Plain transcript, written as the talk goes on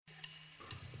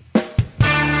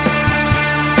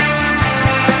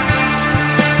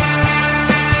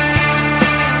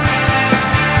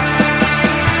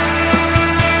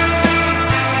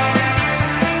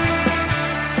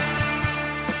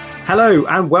Hello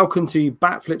and welcome to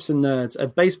Backflips and Nerds, a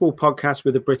baseball podcast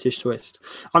with a British twist.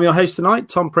 I'm your host tonight,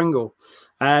 Tom Pringle.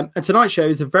 And tonight's show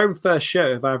is the very first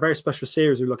show of our very special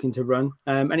series we're looking to run.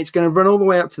 And it's going to run all the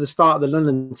way up to the start of the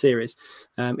London series.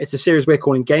 It's a series we're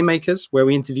calling Game Makers, where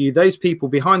we interview those people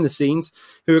behind the scenes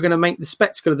who are going to make the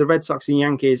spectacle of the Red Sox and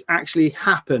Yankees actually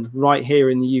happen right here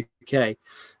in the UK.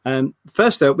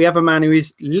 First up, we have a man who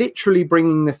is literally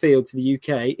bringing the field to the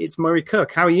UK. It's Murray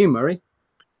Cook. How are you, Murray?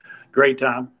 Great,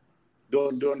 Tom.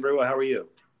 Doing very well. How are you?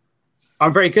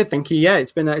 I'm very good, thank you. Yeah,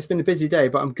 it's been a busy day,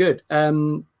 but I'm good.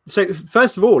 So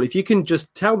first of all, if you can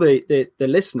just tell the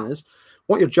listeners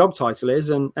what your job title is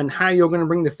and how you're going to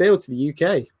bring the field to the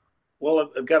UK.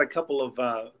 Well, I've got a couple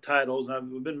of titles.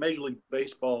 I've been Major League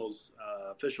Baseball's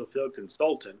official field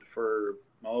consultant for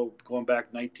going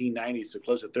back 1990, so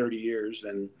close to 30 years,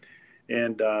 and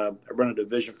I run a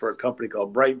division for a company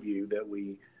called Brightview that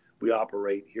we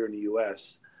operate here in the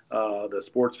U.S. The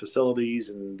sports facilities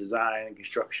and design and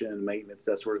construction and maintenance,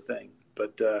 that sort of thing.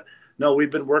 But no,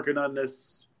 we've been working on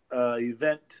this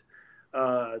event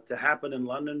to happen in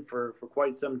London for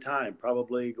quite some time,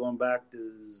 probably going back to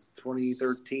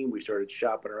 2013. We started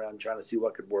shopping around trying to see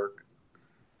what could work.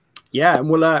 Yeah, and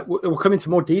we'll come into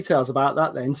more details about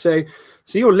that then. So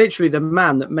you're literally the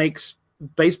man that makes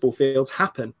baseball fields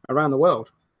happen around the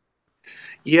world.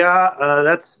 Yeah,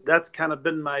 that's kind of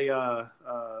been my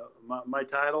my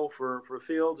title for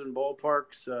fields and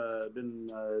ballparks. Been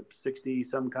 60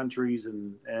 some countries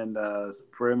and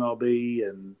for MLB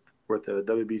and with the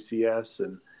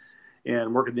WBCS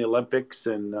and working the Olympics.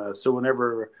 And so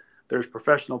whenever there's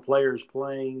professional players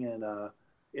playing in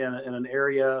an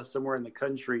area somewhere in the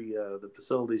country, the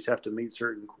facilities have to meet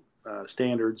certain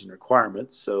standards and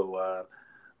requirements. So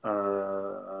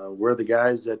we're the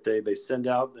guys that they send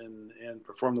out and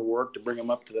perform the work to bring them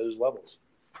up to those levels.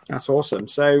 That's awesome.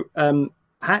 So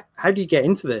how do you get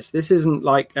into this? This isn't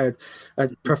like a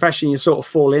profession you sort of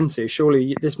fall into.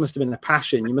 Surely this must have been a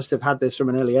passion. You must have had this from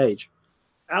an early age.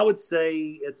 I would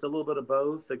say it's a little bit of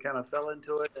both. I kind of fell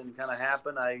into it and kind of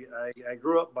happened. I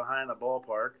grew up behind a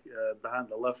ballpark, behind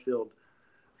the left field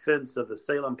fence of the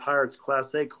Salem Pirates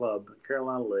Class A Club,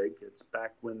 Carolina League. It's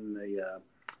back when they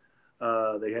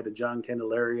had the John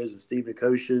Candelarias and Steve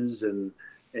Nicoshas and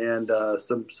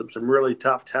some really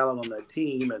top talent on that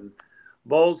team. And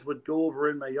balls would go over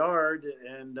in my yard,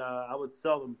 and I would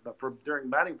sell them during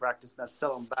batting practice, and I'd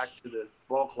sell them back to the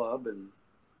ball club. And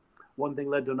one thing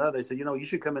led to another. They said, you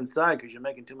should come inside because you're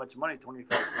making too much money,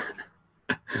 25 cents.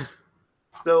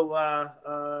 So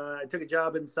I took a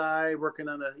job inside, working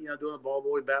on doing a ball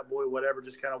boy, bat boy, whatever,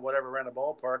 just kind of whatever around the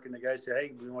ballpark. And the guy said,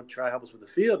 "Hey, we want to try help us with the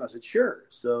field." And I said, "Sure."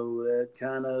 So that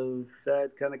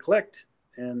kind of clicked,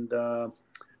 and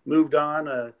moved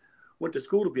on. Went to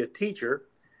school to be a teacher,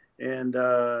 and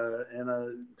to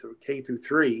K through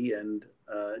 3. And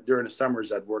during the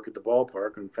summers, I'd work at the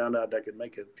ballpark, and found out I could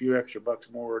make a few extra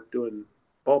bucks more doing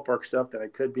ballpark stuff than I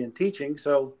could be in teaching.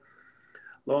 So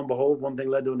lo and behold, one thing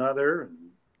led to another, and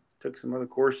took some other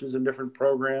courses in different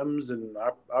programs and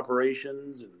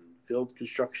operations and field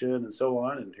construction and so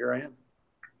on. And here I am.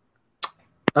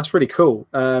 That's really cool.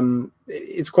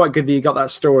 It's quite good that you got that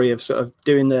story of sort of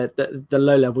doing the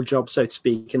low level job, so to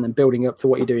speak, and then building up to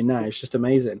what you're doing now. It's just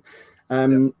amazing.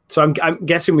 So I'm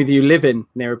guessing with you living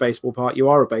near a baseball park, you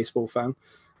are a baseball fan.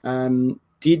 Do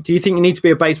you think you need to be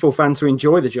a baseball fan to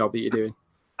enjoy the job that you're doing?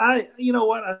 You know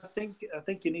what? I think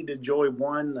you need to enjoy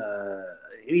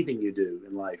anything you do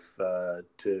in life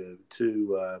to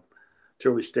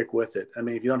really stick with it. I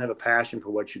mean, if you don't have a passion for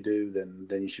what you do,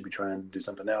 then you should be trying to do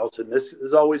something else. And this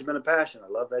has always been a passion. I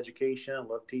love education, I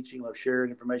love teaching, I love sharing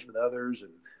information with others,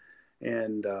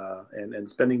 and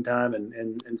spending time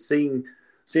and seeing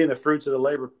the fruits of the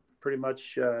labor pretty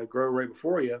much grow right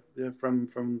before you from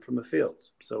the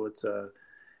fields. So it's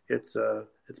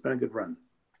been a good run.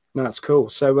 No, that's cool.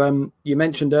 So you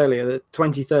mentioned earlier that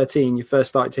 2013 you first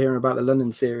started hearing about the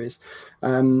London series.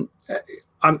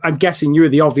 I'm guessing you were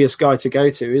the obvious guy to go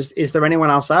to. Is there anyone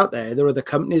else out there? Are there other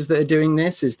companies that are doing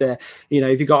this? Is there,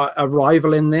 have you got a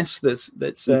rival in this that's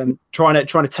trying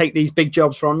to take these big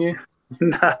jobs from you?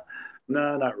 No,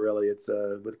 not really. It's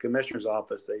with the commissioner's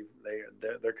office.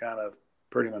 They're kind of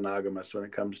pretty monogamous when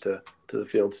it comes to the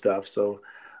field stuff. So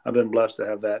I've been blessed to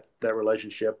have that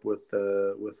relationship with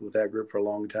that group for a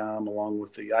long time, along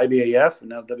with the IBAF and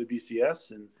now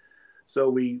WBCS, and so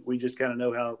we just kind of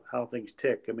know how things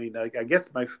tick. I mean, I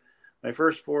guess my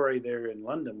first foray there in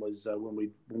London was when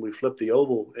we flipped the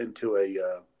oval into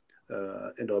a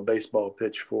baseball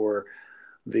pitch for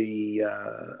the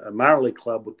minor league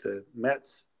club with the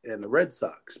Mets and the Red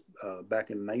Sox back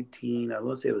in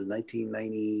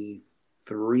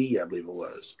 1993, I believe it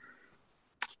was.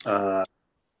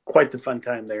 Quite the fun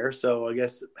time there. So I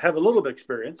guess have a little bit of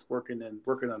experience working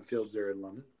on fields there in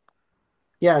London.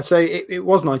 Yeah, so it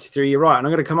was 93. You're right, and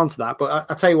I'm going to come on to that. But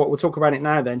I'll tell you what, we'll talk about it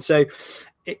now. Then, so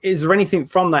is there anything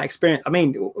from that experience? I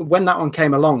mean, when that one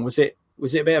came along, was it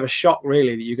a bit of a shock,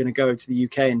 really, that you're going to go to the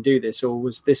UK and do this, or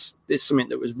was this something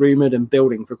that was rumored and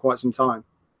building for quite some time?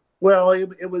 Well,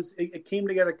 it came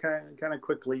together kind of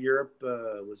quickly. Europe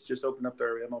was just opened up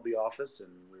their MLB office, and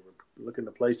we were looking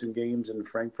to play some games in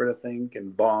Frankfurt, I think,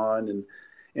 and Bonn,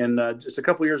 and just a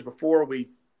couple of years before,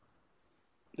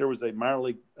 there was a minor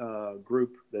league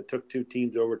group that took two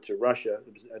teams over to Russia.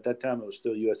 At that time, it was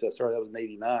still USSR. That was in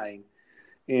 '89,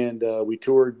 and we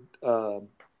toured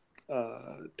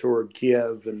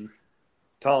Kiev and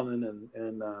Tallinn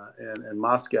and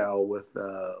Moscow with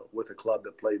a club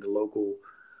that played the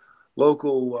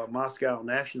local Moscow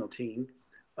national team.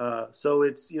 So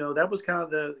it's that was kind of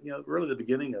the really the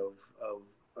beginning of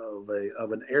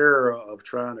an era of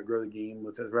trying to grow the game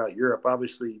throughout Europe.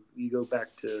 Obviously, you go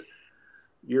back to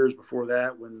years before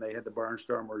that when they had the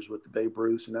Barnstormers with the Babe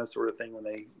Ruths and that sort of thing when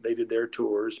they did their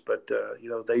tours. But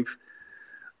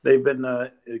they've been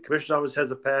the commission always has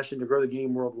a passion to grow the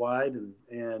game worldwide, and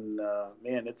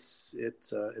man, it's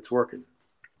working.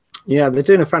 Yeah, they're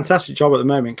doing a fantastic job at the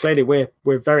moment. Clearly,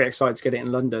 we're very excited to get it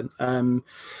in London.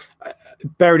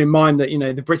 Bearing in mind that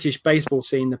the British baseball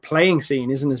scene, the playing scene,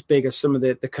 isn't as big as some of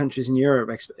the countries in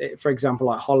Europe. For example,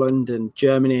 like Holland and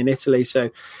Germany and Italy.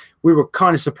 So we were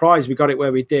kind of surprised we got it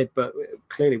where we did, but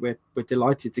clearly we're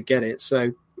delighted to get it.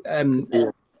 So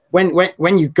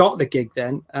when you got the gig,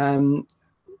 then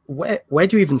where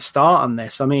do you even start on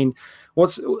this? I mean,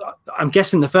 I'm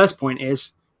guessing the first point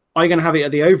is, are you going to have it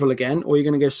at the Oval again, or are you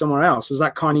going to go somewhere else? Was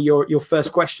that kind of your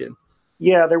first question?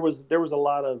 Yeah, there was a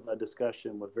lot of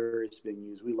discussion with various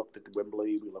venues. We looked at the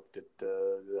Wembley, we looked at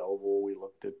the Oval, we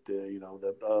looked at the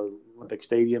Olympic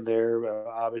Stadium there,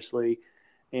 obviously.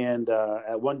 And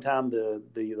at one time, the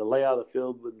layout of the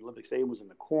field with the Olympic Stadium was in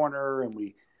the corner, and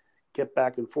we kept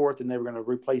back and forth, and they were going to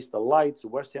replace the lights.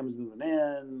 West Ham was moving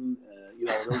in.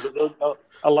 There was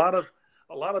a lot of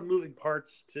moving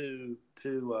parts to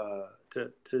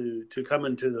come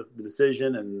into the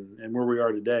decision and where we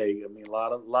are today. I mean, a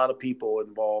lot of people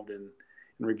involved in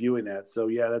reviewing that. So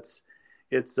yeah,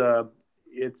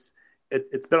 it's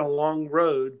been a long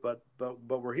road, but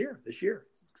we're here this year.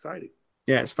 It's exciting.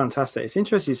 Yeah, it's fantastic. It's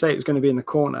interesting you say it was going to be in the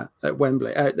corner at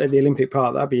Wembley, at the Olympic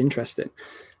Park. That'd be interesting.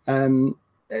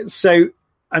 So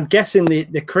I'm guessing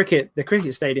the cricket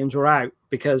stadiums were out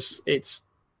because it's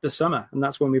the summer, and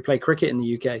that's when we play cricket in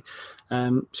the UK.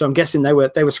 So I'm guessing they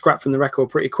were scrapped from the record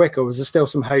pretty quick, or was there still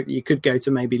some hope that you could go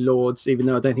to maybe Lords, even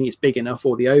though I don't think it's big enough,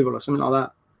 or the Oval or something like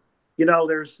that?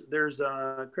 There's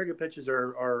cricket pitches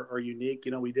are unique.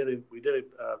 We did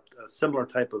a similar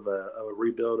type of a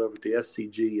rebuild over at the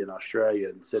SCG in Australia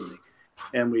in Sydney,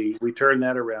 and we turned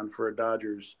that around for a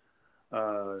Dodgers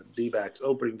D-backs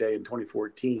opening day in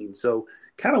 2014. So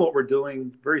kind of what we're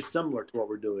doing, very similar to what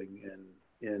we're doing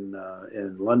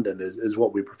in London is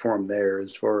what we perform there,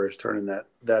 as far as turning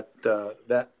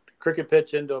that cricket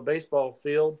pitch into a baseball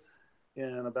field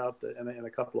in a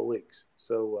couple of weeks.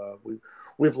 So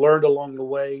we've learned along the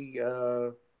way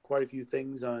quite a few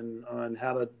things on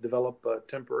how to develop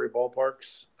temporary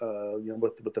ballparks.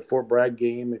 With the Fort Bragg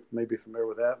game, if maybe familiar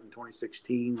with that, in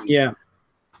 2016. Yeah.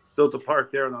 Built a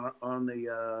park there on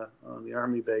the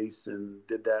Army base and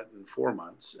did that in 4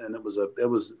 months. And it was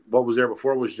what was there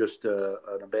before was just an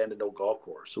abandoned old golf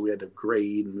course. So we had to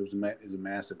grade, and it was a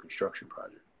massive construction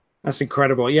project. That's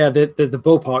incredible. Yeah, the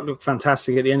ballpark looked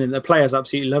fantastic at the end, and the players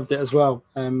absolutely loved it as well.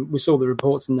 We saw the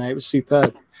reports in there; it was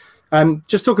superb.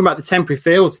 Just talking about the temporary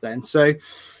fields, then. So,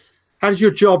 how does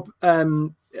your job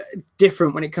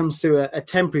different when it comes to a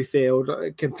temporary field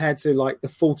compared to like the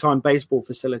full-time baseball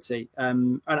facility?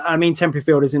 And I mean temporary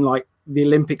field is in like the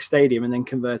Olympic Stadium and then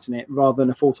converting it, rather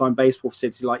than a full-time baseball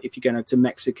facility like if you're going over to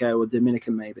Mexico or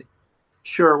Dominican maybe.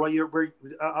 Sure. Well, we're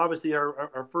obviously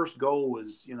our first goal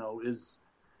was is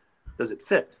does it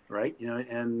fit, right?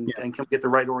 And can we get the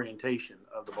right orientation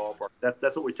of the ballpark?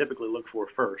 That's what we typically look for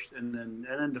first, and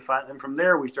then define. And from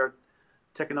there, we start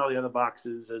ticking all the other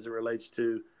boxes as it relates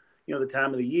to, the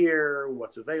time of the year,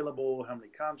 what's available, how many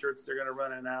concerts they're going to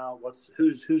run in and out,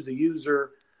 who's the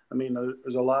user. I mean,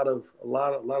 there's a lot of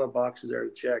boxes there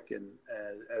to check, and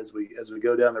as we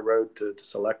go down the road to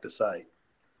select a site,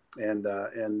 and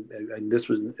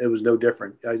it was no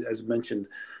different. As mentioned,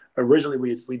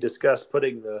 originally we discussed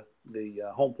putting the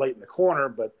home plate in the corner,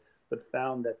 but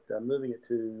found that moving it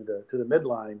to the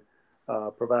midline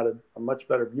provided a much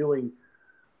better viewing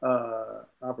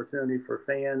opportunity for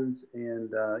fans,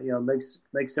 and makes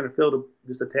center field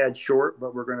just a tad short,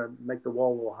 but we're going to make the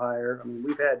wall a little higher. I mean,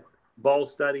 we've had ball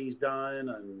studies done,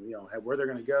 and where they're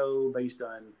going to go based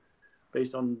on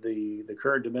the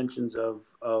current dimensions of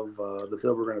the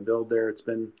field we're going to build there. It's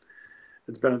been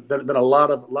a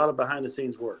lot of behind the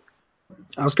scenes work.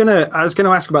 I was gonna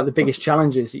ask about the biggest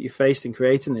challenges that you faced in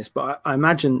creating this, but I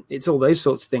imagine it's all those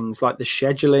sorts of things like the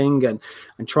scheduling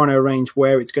and trying to arrange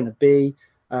where it's going to be.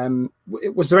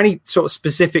 Was there any sort of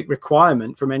specific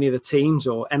requirement from any of the teams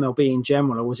or MLB in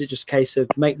general, or was it just a case of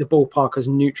make the ballpark as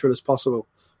neutral as possible?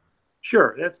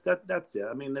 Sure, that's it.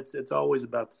 I mean, it's always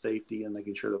about safety and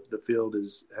making sure that the field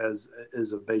is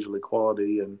of major league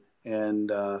quality, and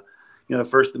the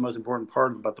most important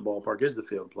part about the ballpark is the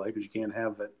field play, because you can't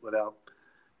have it without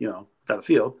a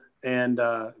field. And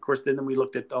of course, then we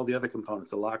looked at all the other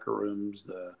components: the locker rooms,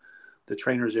 the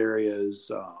trainers' areas,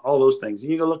 all those things.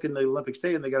 And you go look in the Olympic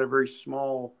Stadium; they got a very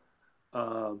small,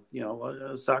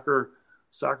 soccer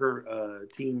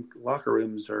team locker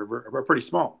rooms are pretty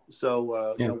small.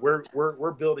 So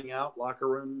we're building out locker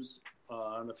rooms.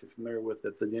 I don't know if you're familiar with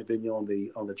the venue on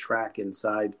the track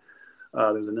inside.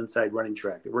 There's an inside running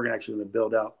track that we're actually going to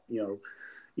build out.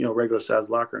 Regular size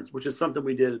locker rooms, which is something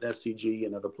we did at SCG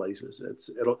and other places.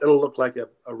 It'll look like a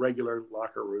regular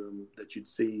locker room that you'd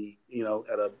see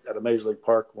at a major league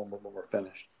park when we're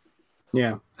finished.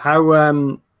 Yeah. How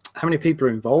many people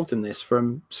are involved in this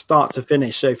from start to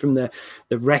finish? So from the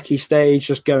recce stage,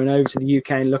 just going over to the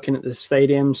UK and looking at the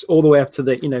stadiums, all the way up to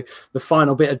the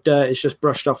final bit of dirt is just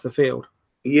brushed off the field.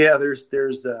 Yeah,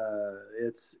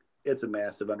 it's a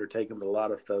massive undertaking with a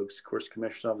lot of folks. Of course, the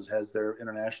Commissioner's Office has their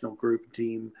international group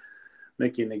team,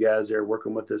 Mickey and the guys there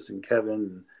working with us, and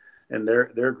Kevin and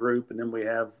their group. And then we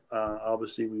have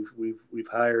obviously we've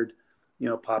hired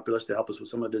Populous to help us with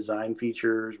some of the design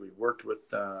features. We've worked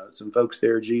with some folks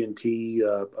there, G&T,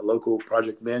 a local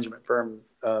project management firm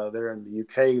there in the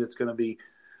UK that's going to be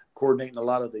coordinating a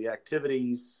lot of the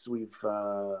activities. We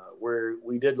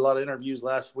did a lot of interviews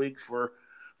last week for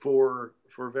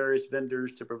various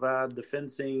vendors to provide the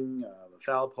fencing, the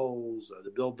foul poles,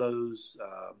 to build those,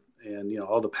 and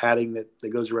all the padding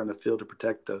that goes around the field to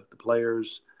protect the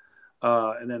players,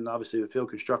 and then obviously the field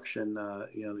construction.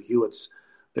 The Hewitts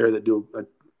there that do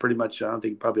pretty much, I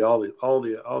think probably all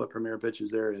the premier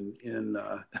pitches there in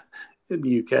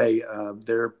the UK.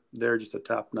 They're just a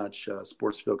top notch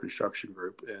sports field construction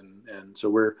group, and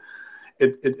so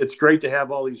it's great to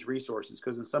have all these resources,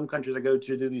 because in some countries I go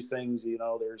to do these things,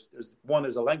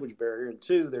 there's a language barrier, and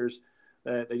two,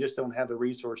 they just don't have the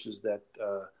resources that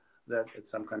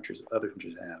other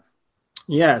countries have.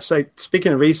 Yeah. So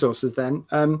speaking of resources, then,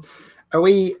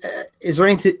 is there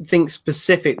anything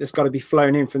specific that's got to be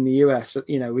flown in from the US?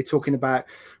 We're talking about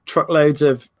truckloads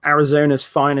of Arizona's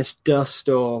finest dust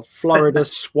or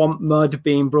Florida's swamp mud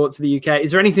being brought to the UK. Is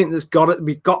there anything that's got to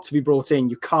be brought in?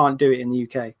 You can't do it in the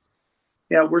UK.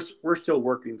 Yeah, we're still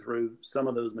working through some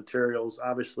of those materials.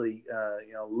 Obviously,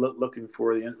 looking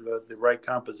for the right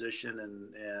composition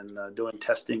and doing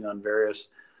testing on various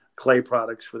clay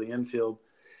products for the infield,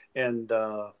 and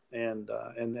for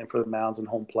the mounds and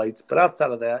home plates. But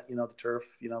outside of that, the turf,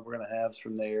 we're going to have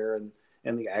from there,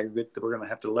 and the aggregate that we're going to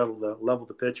have to level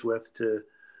the pitch with to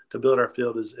build our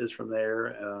field is from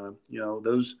there.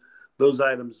 Those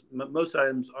items, most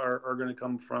items are going to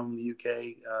come from the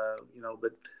UK,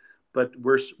 but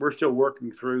we're still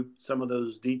working through some of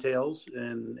those details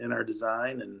in our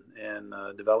design and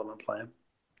development plan.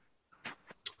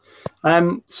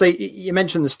 So you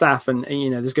mentioned the staff, and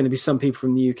there's going to be some people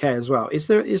from the UK as well. Is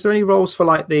there any roles for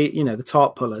like the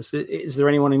tarp pullers? Is there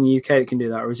anyone in the UK that can do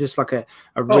that, or is this like a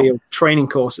real training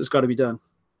course that's got to be done?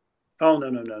 Oh,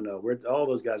 no. All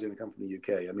those guys are going to come from the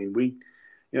UK. I mean,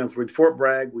 for Fort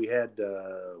Bragg, we had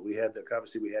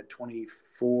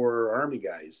 24 Army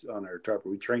guys on our tarp.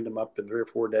 We trained them up in 3 or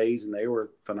 4 days, and they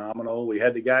were phenomenal. We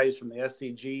had the guys from the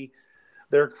SCG,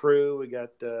 their crew. We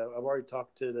got. I've already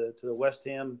talked to the West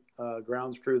Ham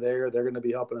grounds crew there. They're going to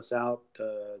be helping us out.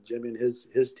 Jimmy and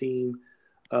his team.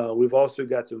 We've also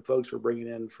got some folks we're bringing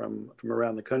in from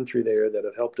around the country there that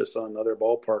have helped us on other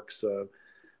ballparks.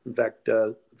 In fact,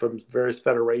 from various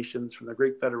federations, from the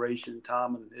Greek Federation,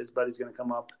 Tom and his buddy's going to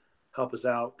come up, help us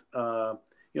out.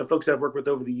 Folks that I've worked with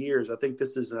over the years. I think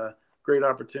this is a great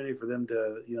opportunity for them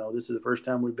to, this is the first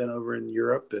time we've been over in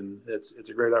Europe, and it's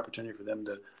a great opportunity for them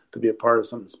to be a part of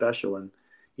something special. And,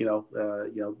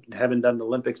 having done the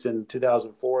Olympics in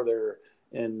 2004 there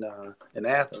in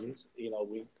Athens,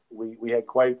 we had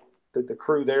quite the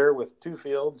crew there with 2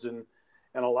 fields and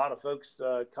a lot of folks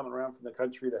coming around from the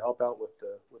country to help out with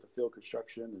the field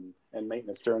construction and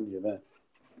maintenance during the event.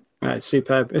 It's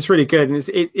superb. It's really good, and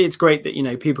it's great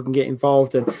that people can get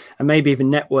involved and maybe even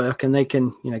network, and they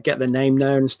can get their name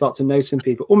known and start to know some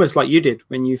people, almost like you did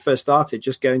when you first started,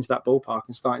 just going to that ballpark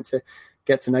and starting to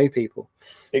get to know people.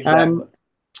 Exactly.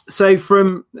 So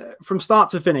from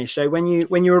start to finish, so when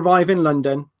you arrive in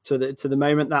London to the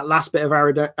moment that last bit of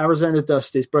Arizona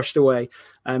dust is brushed away,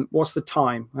 what's the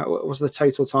time? What's the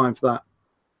total time for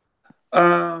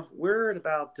that? We're at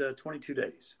about 22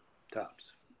 days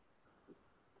tops.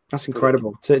 That's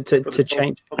incredible to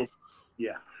change.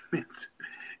 Yeah,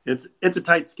 it's a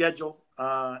tight schedule,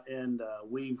 and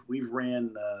we've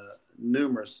ran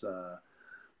numerous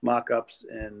mock-ups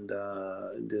and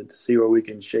to see where we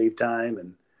can shave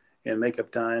time and makeup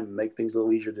time and make things a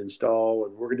little easier to install.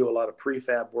 And we're gonna do a lot of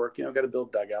prefab work. Got to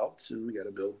build dugouts, and we got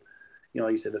to build,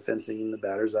 like you said, the fencing and the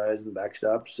batter's eyes and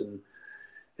backstops, and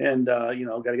got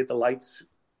to get the lights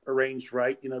arranged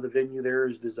right. The venue there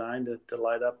is designed to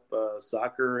light up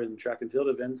soccer and track and field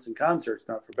events and concerts,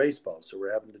 not for baseball. So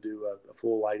we're having to do a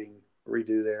full lighting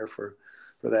redo there for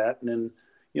that. And then,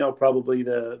 probably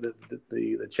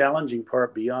the challenging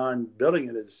part beyond building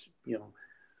it is,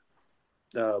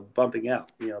 bumping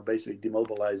out, basically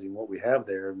demobilizing what we have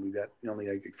there. And we've got only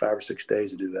like 5 or 6 days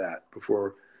to do that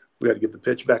before we got to give the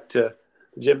pitch back to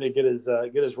Jim to get his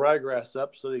ryegrass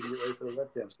up so they can get ready for the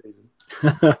left-hand season.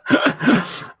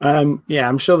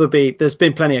 I'm sure there's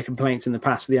been plenty of complaints in the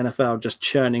past of the NFL just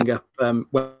churning up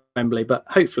Wembley, but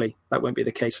hopefully that won't be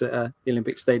the case at the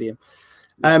Olympic Stadium.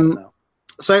 No.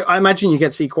 So I imagine you get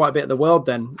to see quite a bit of the world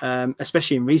then,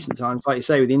 especially in recent times, like you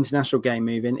say, with the international game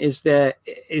moving. Is there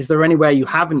anywhere you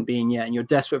haven't been yet and you're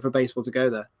desperate for baseball to go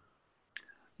there?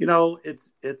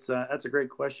 It's that's a great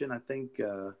question. I think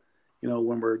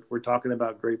when we're talking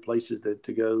about great places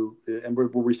to go, and where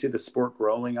we see the sport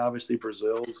growing, obviously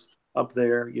Brazil's up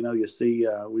there. You see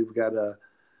we've got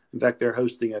in fact, they're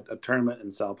hosting a tournament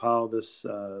in Sao Paulo this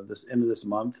end of this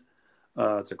month.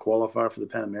 It's a qualifier for the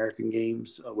Pan American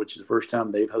Games, which is the first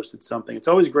time they've hosted something. It's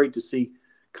always great to see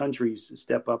countries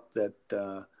step up that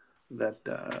are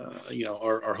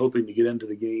hoping to get into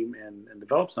the game and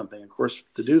develop something. Of course,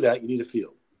 to do that, you need a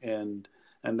field, and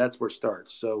that's where it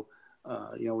starts. So.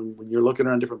 When you're looking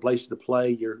around different places to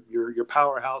play, your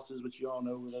powerhouses, which you all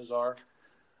know who those are,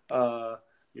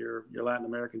 your Latin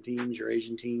American teams, your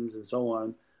Asian teams, and so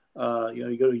on.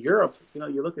 You go to Europe.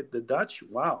 You look at the Dutch.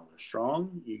 Wow, they're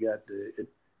strong. You got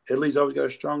Italy's always got a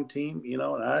strong team.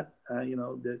 And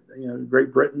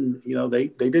Great Britain.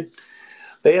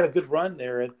 They had a good run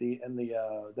there in the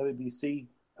WBC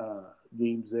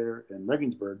games there in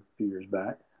Regensburg a few years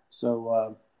back.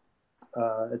 So.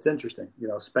 It's interesting.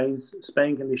 Spain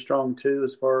can be strong too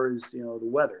as far as the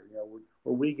weather.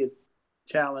 Where we get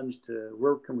challenged to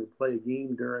where can we play a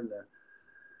game during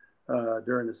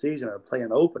the season or play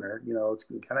an opener. It's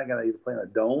kind of got to either play in a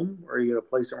dome or you got to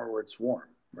play somewhere where it's warm,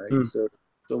 right? So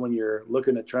when you're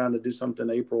looking at trying to do something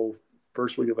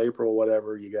first week of April,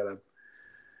 whatever, you got to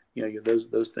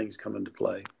those things come into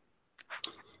play.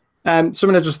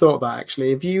 Something I just thought about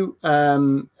actually. Have you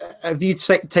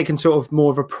taken sort of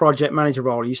more of a project manager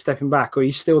role? Are you stepping back, or are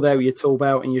you still there with your tool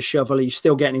belt and your shovel? Are you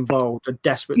still getting involved, or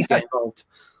desperate to get involved?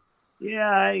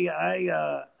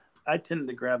 Yeah, I tend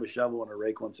to grab a shovel and a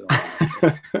rake once in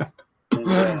a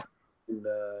while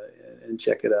and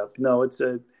check it up. No, it's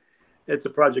a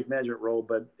project management role,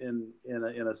 but in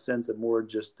a sense of more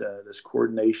just this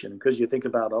coordination, because you think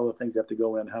about all the things that have to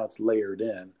go in, how it's layered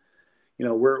in.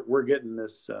 We're getting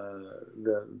this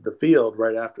the field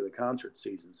right after the concert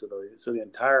season, so the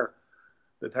entire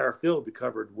field will be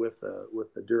covered with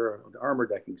the armor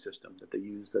decking system that they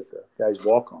use that the guys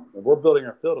walk on, and we're building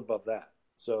our field above that.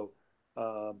 So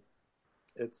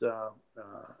it's the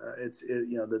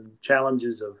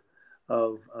challenges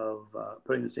of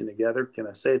putting this thing together. Can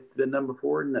I say it's been done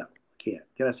before? No, I can't.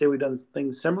 Can I say we've done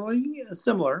things similarly? Yeah,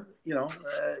 similar,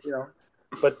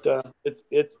 but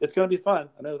it's going to be fun.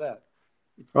 I know that.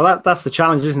 Well, that's the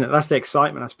challenge, isn't it? That's the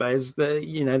excitement, I suppose.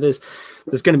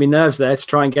 There's going to be nerves there to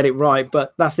try and get it right,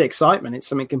 but that's the excitement. It's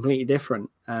something completely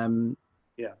different. And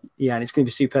it's going to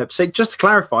be superb. So just to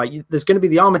clarify, there's going to be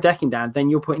the armor decking down, then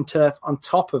you're putting turf on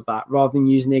top of that rather than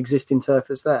using the existing turf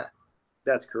that's there.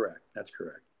 That's correct.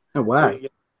 Oh wow.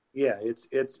 Yeah, it's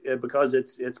because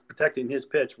it's protecting his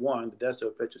pitch. One, the Deso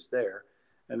pitch is there.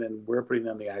 And then we're putting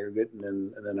on the aggregate, and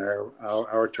then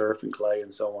our turf and clay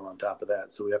and so on top of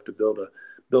that. So we have to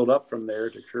build up from there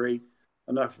to create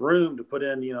enough room to put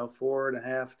in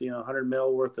 4.5 100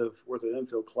 mil worth of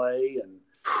infill clay and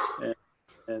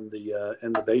the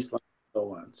baseline and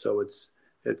so on. So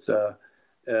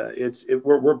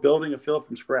we're building a field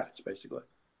from scratch basically.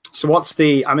 So what's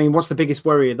the biggest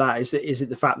worry of that? Is it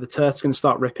the fact the turf's going to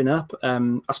start ripping up?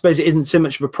 I suppose it isn't so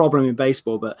much of a problem in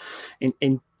baseball, but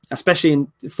in especially in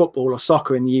football or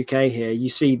soccer in the UK here, you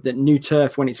see that new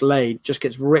turf, when it's laid, just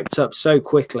gets ripped up so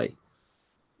quickly.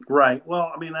 Right.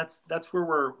 Well, I mean, that's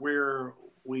where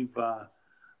we've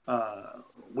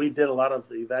did a lot of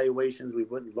evaluations. We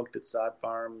went and looked at sod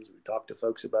farms. We talked to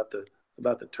folks about the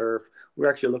turf. We're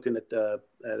actually looking at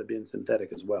it being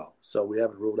synthetic as well. So we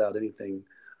haven't ruled out anything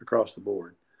across the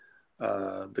board.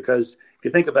 Because if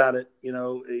you think about it,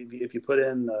 if you put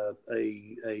in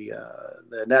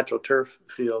a natural turf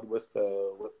field with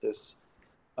the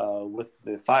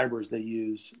fibers they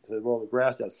use to roll the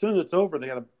grass out, as soon as it's over,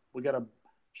 we gotta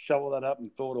shovel that up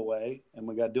and throw it away, and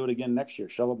we got to do it again next year.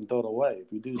 Shovel it and throw it away.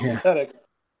 If we do synthetic,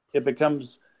 it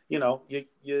becomes you got a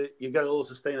little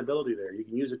sustainability there. You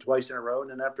can use it twice in a row, and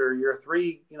then after year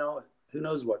 3, who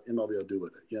knows what MLB will do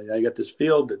with it. You got this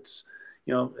field that's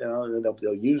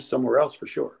they'll use somewhere else for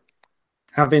sure.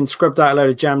 Having scrubbed out a load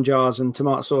of jam jars and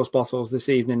tomato sauce bottles this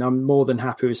evening, I'm more than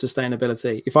happy with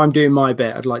sustainability. If I'm doing my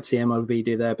bit, I'd like to see MLB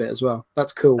do their bit as well.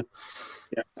 That's cool.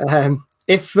 Yeah.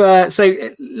 So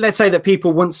let's say that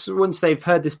people, once they've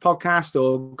heard this podcast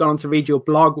or gone on to read your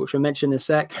blog, which we'll mention in a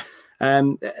sec,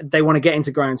 they want to get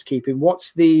into groundskeeping.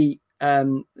 What's the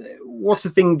thing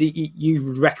that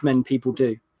you recommend people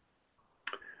do?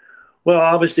 Well,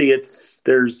 obviously,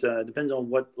 depends on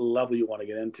what level you want to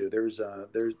get into.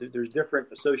 There's different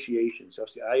associations. So,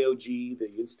 obviously, IOG,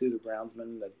 the Institute of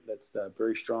Groundsmen, that's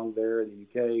very strong there in the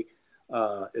UK.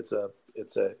 It's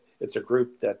a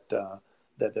group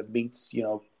that meets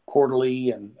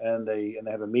quarterly, and they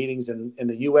have meetings in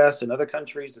the U.S. and other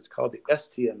countries. It's called the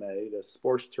STMA, the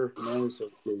Sports Turf Management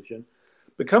Association.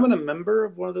 Becoming a member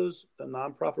of one of those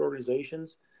nonprofit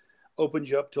organizations opens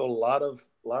you up to a lot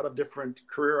of different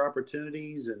career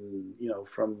opportunities, and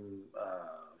from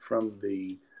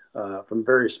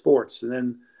various sports,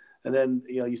 and then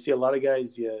you see a lot of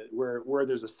guys where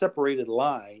there's a separated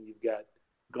line. You've got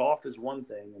golf is one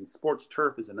thing and sports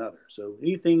turf is another. So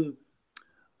anything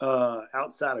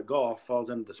outside of golf falls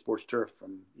into the sports turf,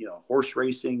 from horse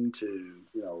racing to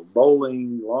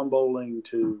bowling, lawn bowling,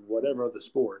 to whatever other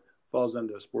sport falls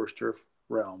into a sports turf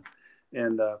realm.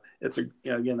 And it's I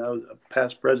was a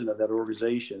past president of that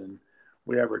organization, and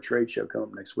we have our trade show coming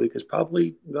up next week. There's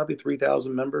probably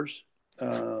 3,000 members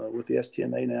with the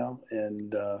STMA now,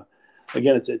 and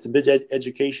again, it's a big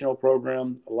educational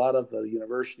program. A lot of the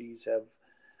universities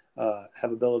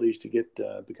have abilities to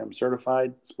become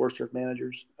certified sports turf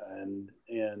managers, and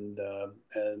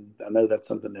I know that's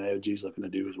something the IOG is looking to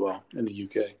do as well in the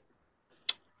UK.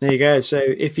 There you go. So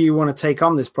if you want to take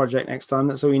on this project next time,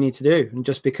 that's all you need to do, and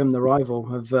just become the rival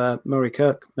of Murray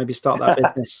Kirk. Maybe start that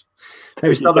business.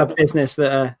 That business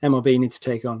that MLB needs to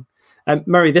take on.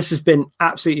 Murray, this has been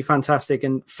absolutely fantastic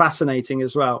and fascinating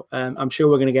as well. I'm sure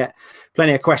we're going to get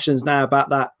plenty of questions now about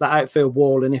that outfield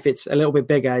wall, and if it's a little bit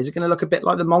bigger, is it going to look a bit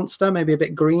like the monster, maybe a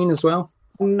bit green as well?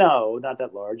 No, not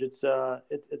that large. It's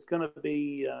going to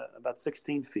be about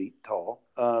 16 feet tall.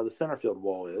 The center field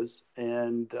wall is,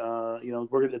 and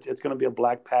it's going to be a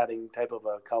black padding type of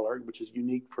a color, which is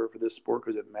unique for this sport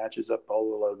because it matches up all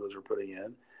the logos we're putting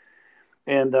in.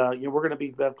 And we're going to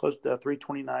be about close to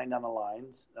 329 down the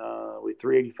lines, with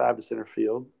 385 to center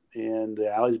field, and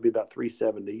the alleys will be about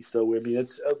 370. So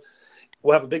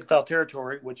we'll have a big foul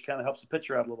territory, which kind of helps the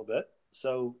pitcher out a little bit.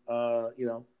 So,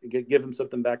 give him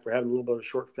something back for having a little bit of a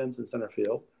short fence in center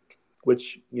field,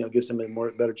 which, gives him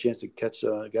a better chance to catch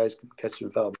guys catch him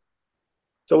foul.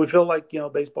 So we feel like,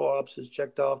 baseball ops is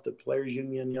checked off. The players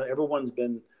union, everyone's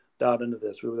been dialed into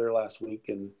this. We were there last week,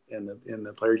 and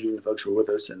the players union folks were with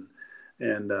us, and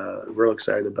real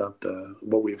excited about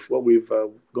what we've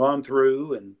gone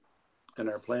through and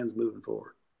our plans moving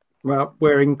forward. Well,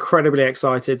 we're incredibly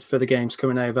excited for the games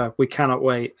coming over. We cannot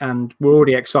wait, and we're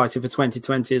already excited for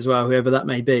 2020 as well, whoever that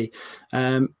may be.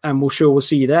 And we'll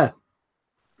see you there.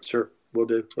 Sure, we'll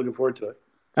do. Looking forward to it.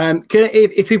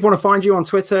 If people want to find you on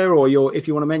Twitter, or if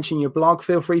you want to mention your blog,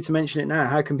 feel free to mention it now.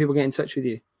 How can people get in touch with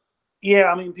you?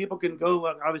 Yeah, people can go.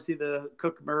 Obviously, the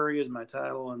Cook Murray is my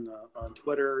title on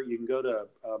Twitter. You can go to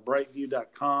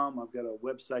brightview.com. I've got a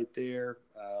website there.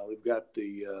 We've got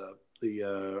the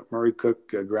Murray Cook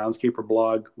groundskeeper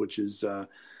blog, which is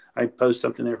I post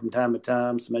something there from time to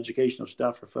time, some educational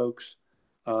stuff for folks.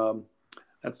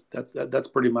 That's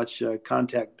pretty much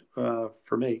contact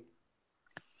for me.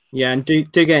 Yeah, and do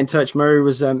get in touch. Murray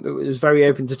was very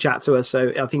open to chat to us,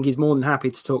 so I think he's more than happy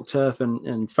to talk turf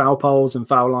and foul poles and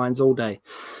foul lines all day.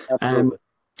 Absolutely.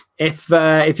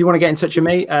 If you want to get in touch with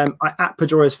me, I at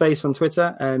Pajora's Face on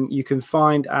Twitter. You can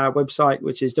find our website,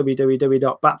 which is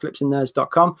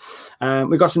www.batflipsandnerds.com.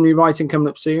 We've got some new writing coming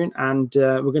up soon, and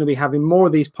we're going to be having more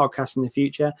of these podcasts in the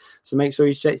future. So make sure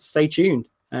you stay tuned.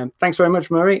 Thanks very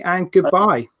much, Murray, and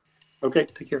goodbye. Okay,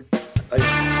 take care.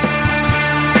 Bye.